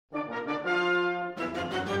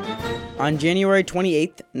On January 28,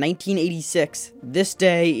 1986, this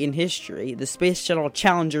day in history, the Space Shuttle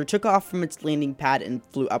Challenger took off from its landing pad and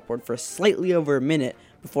flew upward for slightly over a minute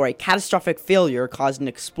before a catastrophic failure caused an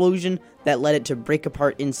explosion that led it to break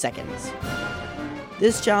apart in seconds.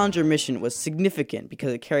 This Challenger mission was significant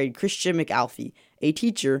because it carried Christian McAuliffe, a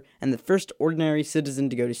teacher and the first ordinary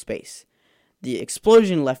citizen to go to space. The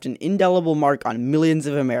explosion left an indelible mark on millions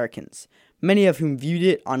of Americans, many of whom viewed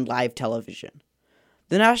it on live television.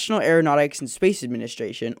 The National Aeronautics and Space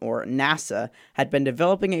Administration, or NASA, had been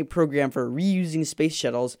developing a program for reusing space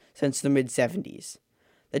shuttles since the mid-70s.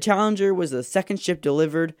 The Challenger was the second ship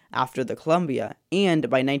delivered after the Columbia, and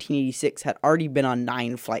by 1986 had already been on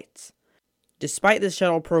 9 flights. Despite the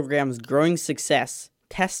shuttle program's growing success,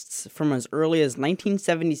 tests from as early as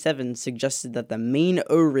 1977 suggested that the main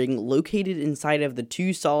O-ring located inside of the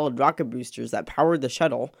 2 solid rocket boosters that powered the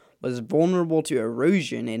shuttle was vulnerable to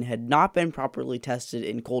erosion and had not been properly tested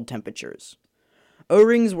in cold temperatures.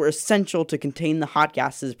 O-rings were essential to contain the hot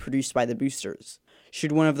gases produced by the boosters.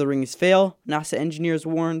 Should one of the rings fail, NASA engineers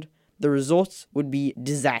warned, the results would be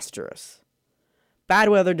disastrous. Bad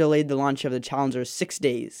weather delayed the launch of the Challenger 6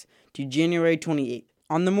 days, to January 28th.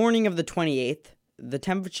 On the morning of the 28th, the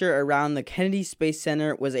temperature around the Kennedy Space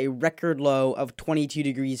Center was a record low of 22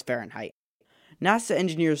 degrees Fahrenheit. NASA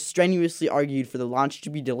engineers strenuously argued for the launch to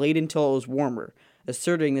be delayed until it was warmer,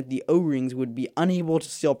 asserting that the O-rings would be unable to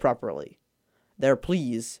seal properly. Their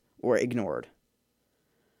pleas were ignored.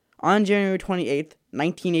 On January 28,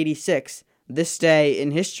 1986, this day in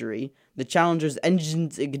history, the Challenger's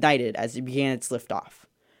engines ignited as it began its liftoff.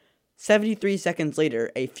 73 seconds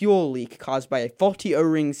later, a fuel leak caused by a faulty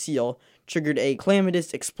O-ring seal triggered a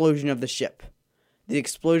calamitous explosion of the ship. The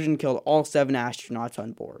explosion killed all 7 astronauts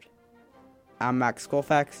on board. I'm Max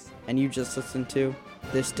Colfax, and you just listened to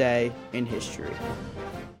This Day in History.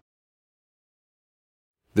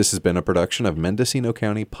 This has been a production of Mendocino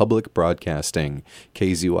County Public Broadcasting,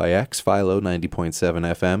 KZYX Philo 90.7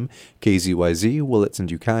 FM, KZYZ Willits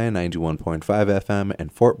and Ukiah 91.5 FM,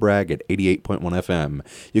 and Fort Bragg at 88.1 FM.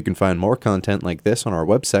 You can find more content like this on our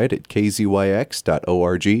website at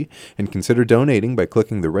kzyx.org, and consider donating by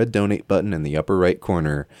clicking the red donate button in the upper right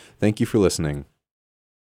corner. Thank you for listening.